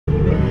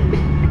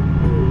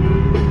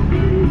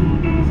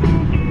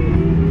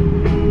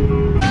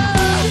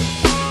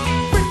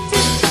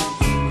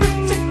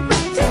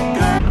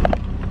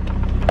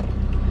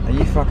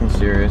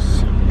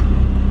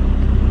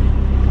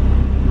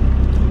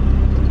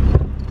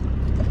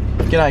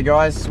G'day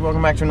guys,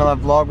 welcome back to another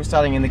vlog. We're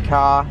starting in the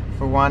car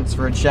for once,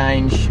 for a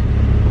change.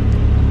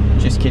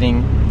 Just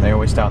kidding, they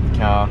always start the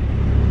car.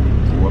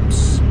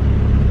 Whoops.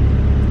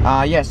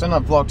 Yeah, so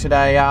another vlog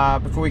today.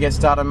 Before we get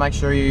started, make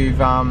sure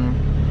you've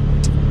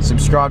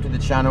subscribed to the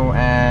channel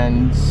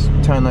and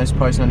turn those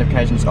post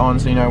notifications on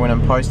so you know when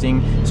I'm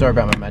posting. Sorry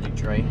about my magic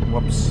tree,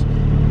 whoops.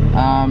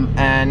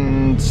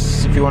 And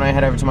if you want to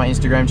head over to my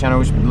Instagram channel,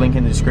 which link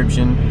in the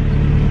description,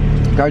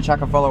 go chuck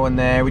a follow in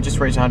there. We just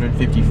reached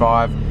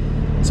 155.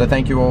 So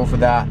thank you all for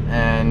that,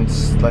 and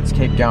let's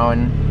keep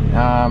going.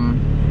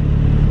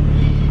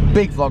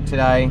 Big vlog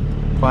today,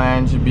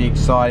 planned, should be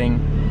exciting.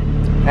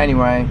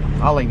 Anyway,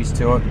 I'll leave you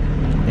to it.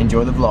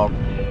 Enjoy the vlog.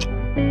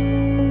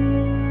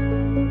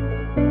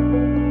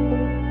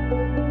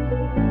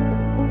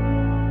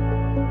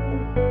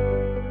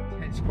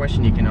 It's a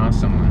question you can ask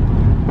someone.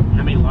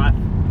 How many life?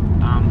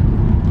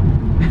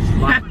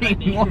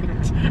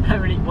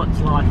 What's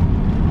life?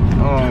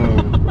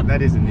 Oh,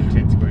 that is an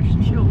intense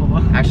question. Sure,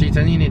 Baba. Actually, it's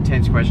only an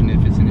intense question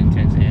if it's an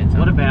intense answer.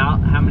 What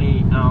about how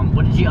many?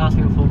 What did you ask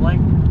me before, Blake?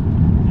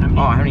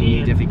 How many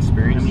near-death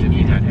experiences have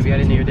you had? Have you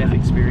had a near-death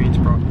experience,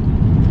 bro?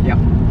 Yep.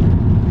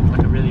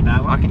 Like a really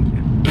bad one? I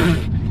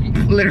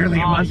can. Literally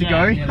a month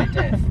ago. Nearly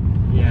death.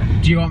 Yeah.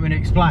 Do you want me to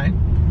explain?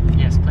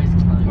 Yes, please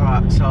explain.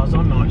 Alright, so I was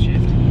on night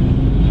shift.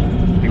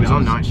 He was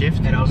on night shift.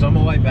 And I was on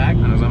my way back.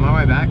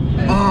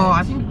 Oh,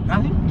 I think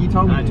you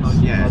told me this.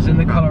 Yeah. I was in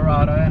the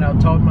Colorado and I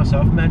told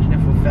myself, imagine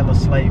if we fell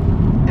asleep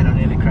and I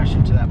nearly crashed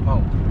into that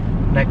pole.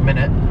 Next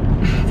minute,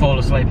 fall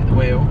asleep at the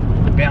wheel,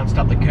 bounced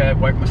up the curb,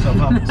 woke myself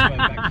up and swam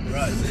back to the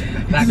road.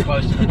 That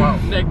close to the pole.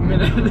 Next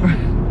minute.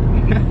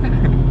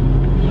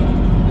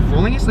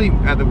 Falling asleep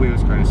at the wheel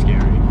is kind of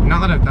scary.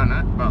 Not that I've done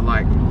it, but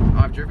like,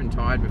 I've driven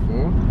tired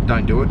before.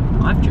 Don't do it.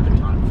 I've driven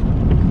tired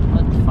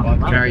before. Well,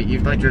 Gary,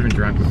 you've like driven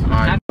drunk before.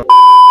 I'm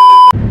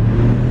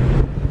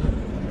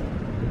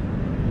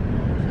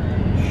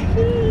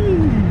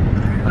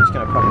just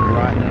gonna pop it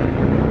right now.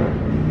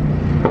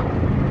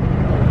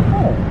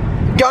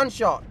 Oh.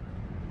 Gunshot!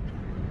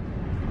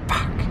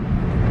 Fuck.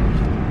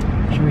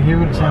 Should we hear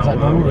what it sounds like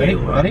normal? Ready?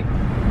 Ready?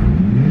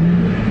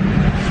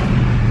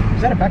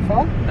 Is that a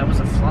backfire? That was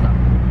a flutter.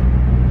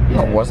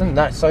 No, it wasn't.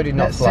 That so did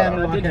not That flutter.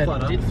 sounded like Did a...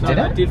 flutter. Did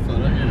it? Did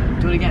flutter, yeah.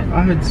 Do it again.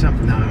 I heard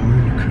something. No, we're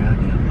in the crowd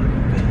now.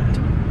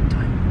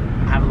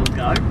 Have a little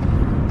go.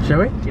 Shall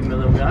we? Give him a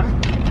little go.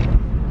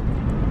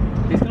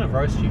 He's gonna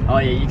roast you. Oh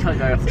yeah, you can't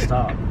go off the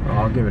start. Oh,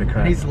 I'll give it a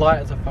crack. He's light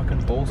as a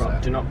fucking ball Bro,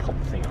 sack. do not pop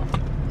the thing off.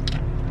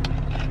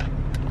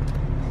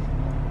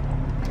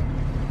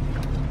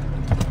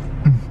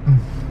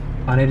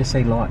 I need to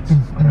see lights.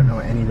 I don't know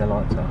what any of the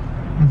lights are.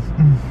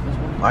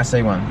 I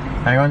see one.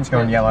 Hang on, it's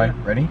going yellow. Yeah.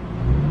 Ready?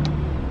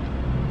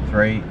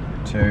 3,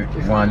 2,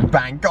 1.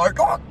 Bang! Go!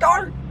 Go!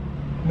 Go!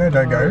 No,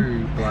 don't go.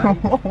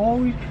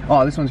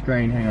 Oh, this one's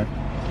green. Hang on.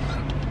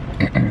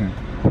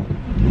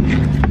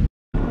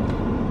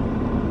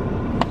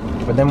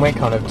 But then we're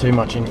kind of too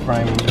much in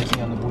frame and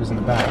missing on the boys in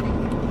the back.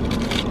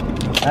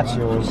 That's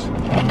yours.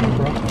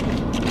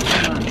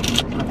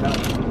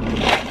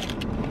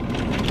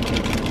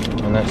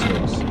 And that's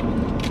yours.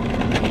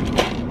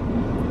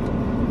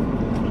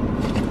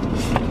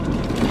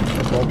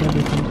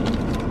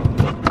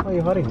 Why are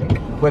you hiding, Nick?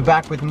 We're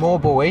back with more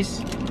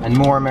boys and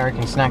more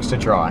American snacks to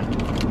try.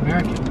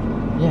 American?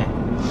 Yeah.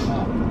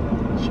 Oh,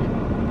 shit.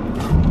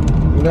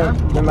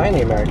 They're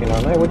mainly American,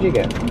 aren't they? What'd you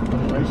get?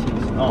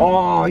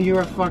 Oh,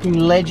 you're a fucking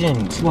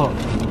legend. What?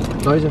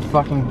 Those are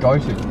fucking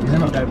goated,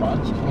 isn't it? Go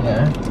buds.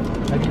 Yeah.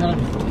 Have you done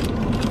it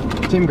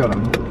before? Tim got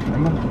them.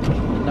 Remember?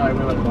 No,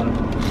 we went bottom.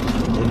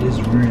 It is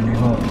really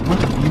hot. What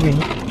did you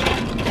eat?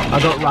 I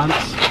got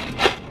runts.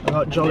 I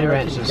got Jolly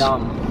Ranchers.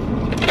 Dumb.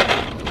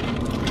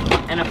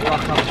 And a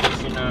block up,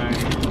 you know.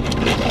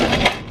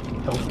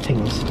 Health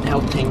things.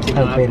 Health things, you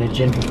Help know. being a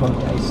gin for 5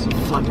 days.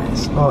 5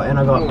 days. Oh, and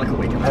I got Like a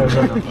week.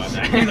 Arizona.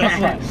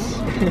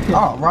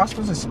 Oh,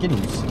 Rascals are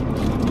Skittles.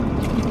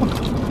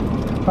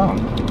 Oh.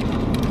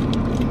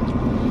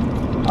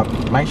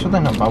 Make sure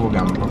they're not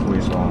bubblegum before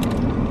you swallow.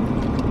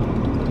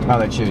 Oh,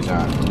 they're chews,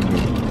 alright.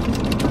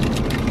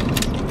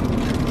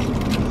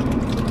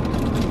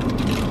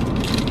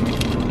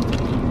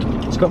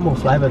 It's got more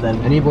flavour than...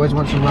 Any of you boys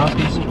want some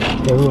Rascals?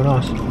 They're real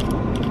nice.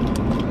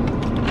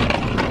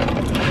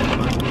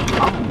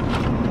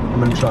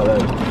 I'm gonna try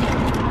those.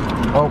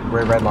 Oh,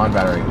 we're red line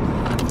battery.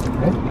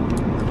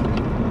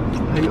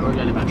 Okay.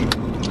 Organic battery.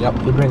 Yep.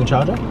 You bring a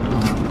charger?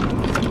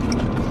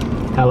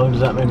 How long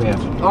does that make me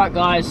have? Alright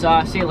guys,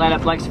 see you later.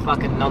 Blake's a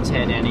fucking nod's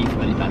hair down here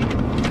for any battery.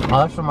 I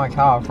left from my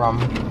car from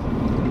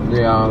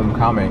the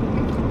car meet.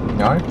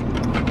 No?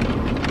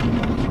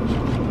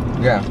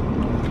 Yeah.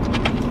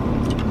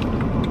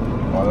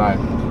 Well, like,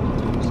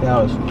 6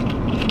 hours.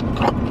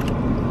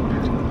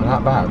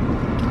 not bad.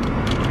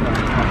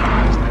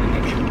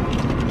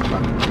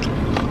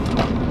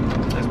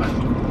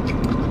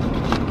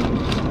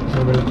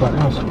 They're really quite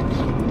nice.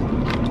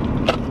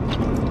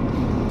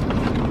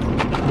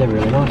 They're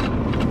really nice.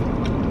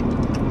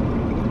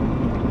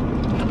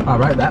 I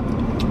rate that.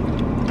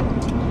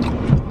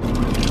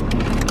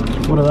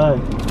 What are they?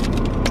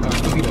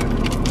 Cookie dough.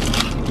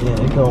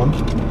 Yeah, go on.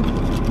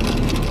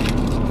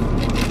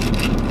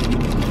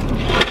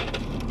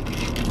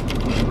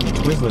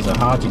 Twizzlers are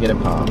hard to get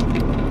apart.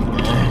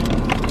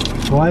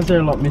 Why is there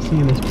a lot missing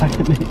in this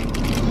packet, Nick?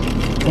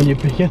 And you're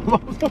picking them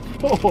off the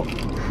floor.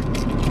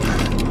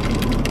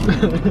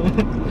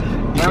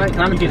 Can I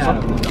have a Get out Twizzler?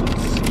 of the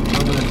dots.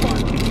 I'm gonna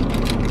find you.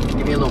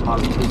 Give me a little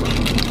part of the Twizzler.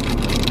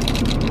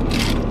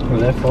 Well,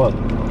 they're fine.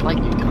 Like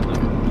you, can't do.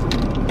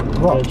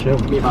 What? Yeah, chill.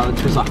 Give me a part of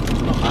the Twizzler.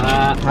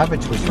 Have a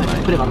Twizzler,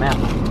 mate. Put it in my mouth.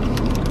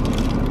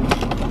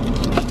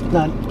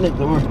 No, Nick,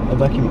 don't worry. I'll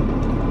vacuum it.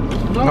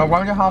 No,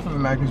 1.5 of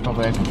America's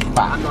population is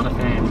fat. I'm not a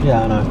fan.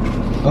 Yeah, I know.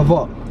 Of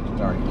what?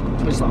 Sorry.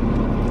 Twizzler.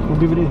 We'll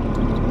give it in.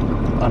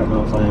 I don't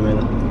know if I am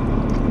either.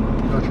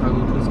 Go try a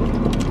little Twizzler.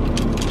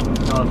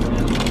 Not a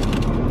fan.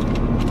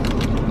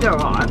 They're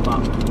alright, but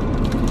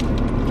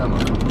don't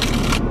mind.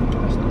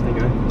 There you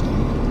go.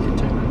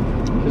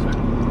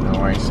 No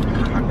worries.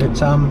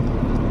 It's,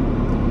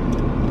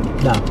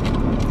 no.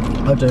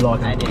 I do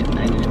like They it. did it for me.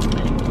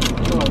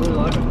 Oh, I really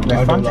like it. They're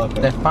I fun, do like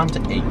it. they're fun to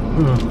eat.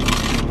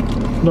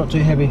 Not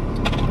too heavy.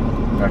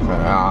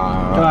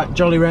 Alright,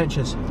 Jolly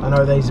Ranchers. I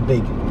know these are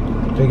big.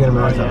 Big in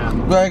America. Oh, yeah.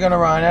 We're gonna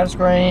run out of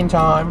screen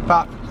time.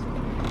 Fuck.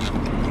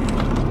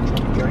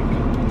 Drink.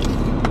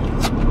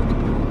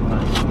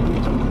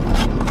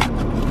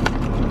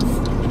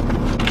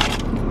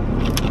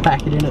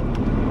 Packet in it.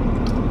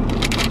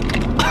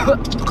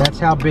 That's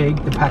how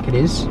big the packet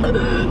is.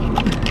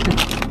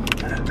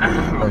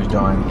 Bro's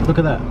dying. Look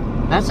at that.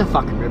 That's a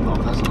fucking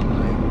rip-off, that's not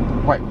me.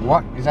 Wait,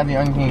 what? Is that the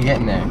only thing you're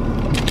getting there?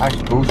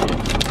 That's bullshit.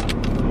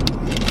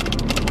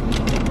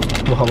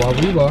 Wow,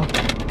 you are.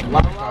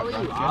 Wow,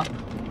 you are.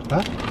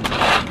 Huh?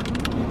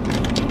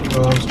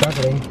 Well, I'm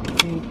struggling.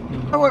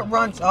 Oh, it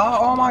runs.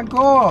 Oh my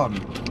god.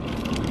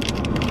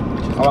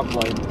 I'll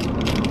upload.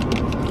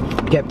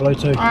 Get blue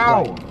too.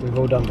 Ow. Right, we've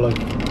all done blue.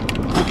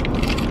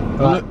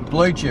 Right.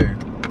 Blue Chew.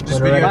 This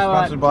Wanna video is rate-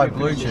 sponsored by Finish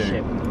Blue this Chew.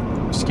 shit.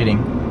 Just kidding.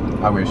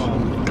 I wish.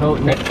 Cool,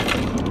 Nick.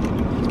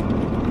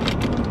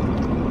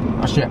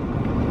 Oh shit.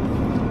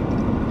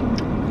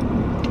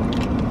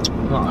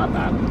 Not that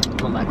bad.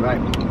 Not that great.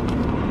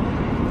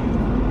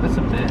 That's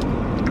a bit.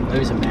 It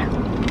is a meh.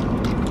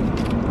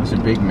 That's a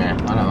big man.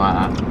 I don't like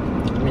that.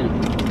 I mean,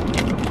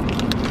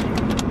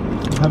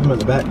 Have them at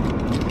the back.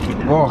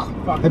 Oh.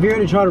 Have you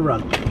already tried to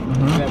run?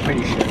 they're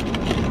pretty shit.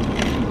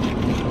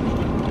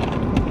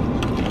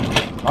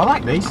 I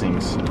like these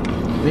things.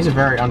 These are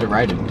very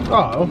underrated.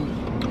 Oh.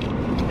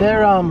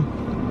 They're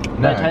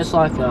They taste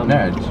like,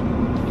 Nerds.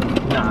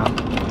 nah.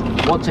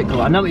 What's it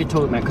called? I know what you're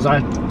talking about because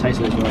I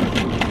tasted it as well.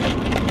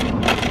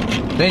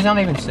 These aren't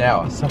even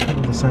sour. something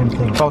of the same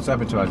thing. False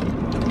advertising.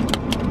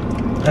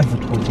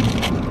 Advertising.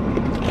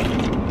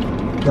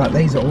 Right,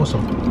 these are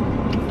awesome.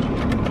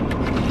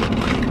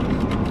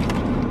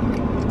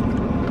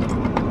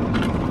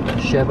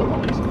 Sherbet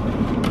ones.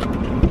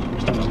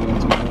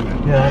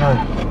 Yeah, I know.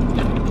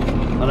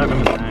 I don't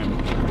remember the name.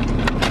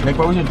 Nick,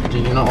 what was it?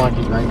 Did you not like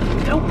your drink?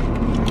 Nope.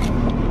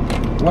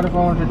 What if I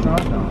wanted to try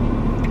some?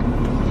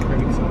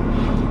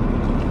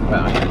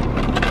 Well, okay. Do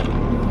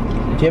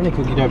you have any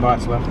cookie dough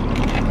bites left?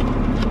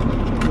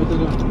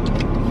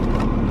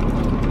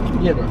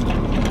 Yeah, bro.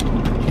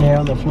 Yeah,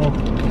 on the floor.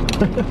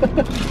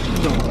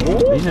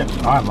 These are,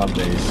 I love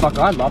these. Fuck,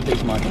 I love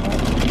these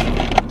microphones.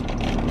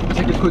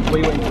 Take a quick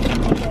wee wee.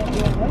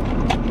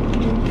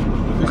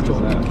 Who's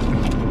talking?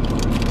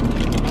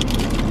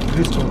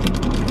 Who's talking?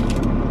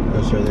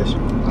 Let's show this.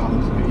 Oh,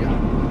 this video.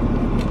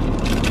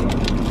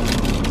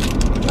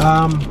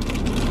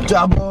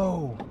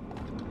 Double!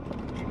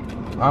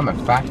 I'm a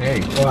fat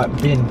egg. Right,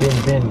 bin.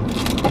 There. Do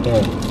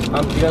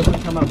you guys want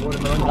to come up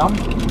watermelon gum?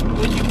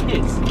 Where'd you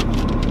piss?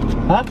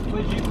 Huh?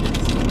 Where'd you piss?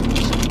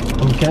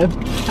 On Kev.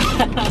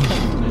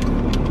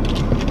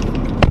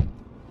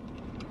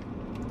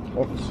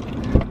 Oops.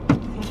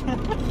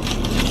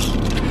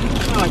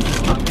 Oh, I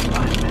just can't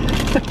find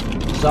it.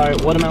 So,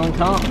 watermelon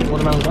gum?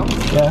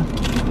 Yeah.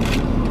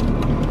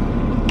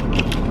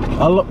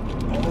 I look.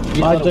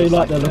 You I thought it do was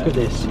like the like look that. of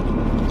this.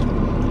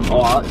 Oh,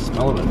 I like the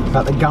smell of it.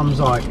 But the gum's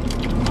like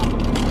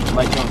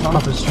Wait, do you want some?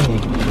 proper stringy.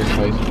 Yes,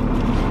 please.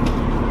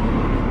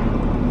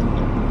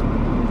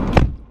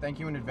 Thank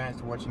you in advance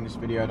for watching this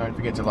video. Don't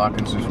forget to like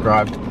and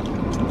subscribe.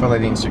 Follow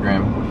the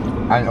Instagram.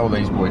 And all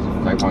these boys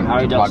if they want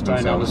Harry to plug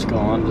Dustone themselves.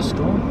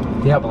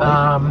 __. Yep.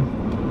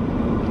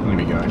 Let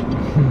me go.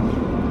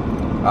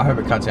 I hope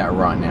it cuts out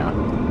right now.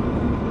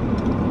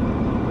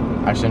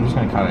 Actually, I'm just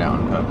going to cut it out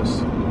on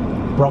purpose.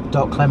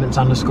 Brock.Clements_.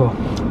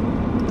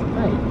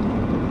 Hey.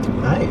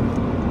 Hey.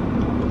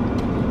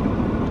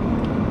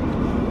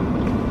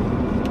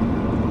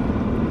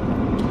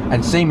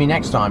 And see me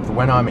next time for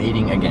when I'm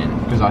eating again.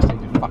 Because I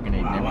seem to fucking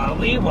eat everything.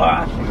 We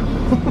were.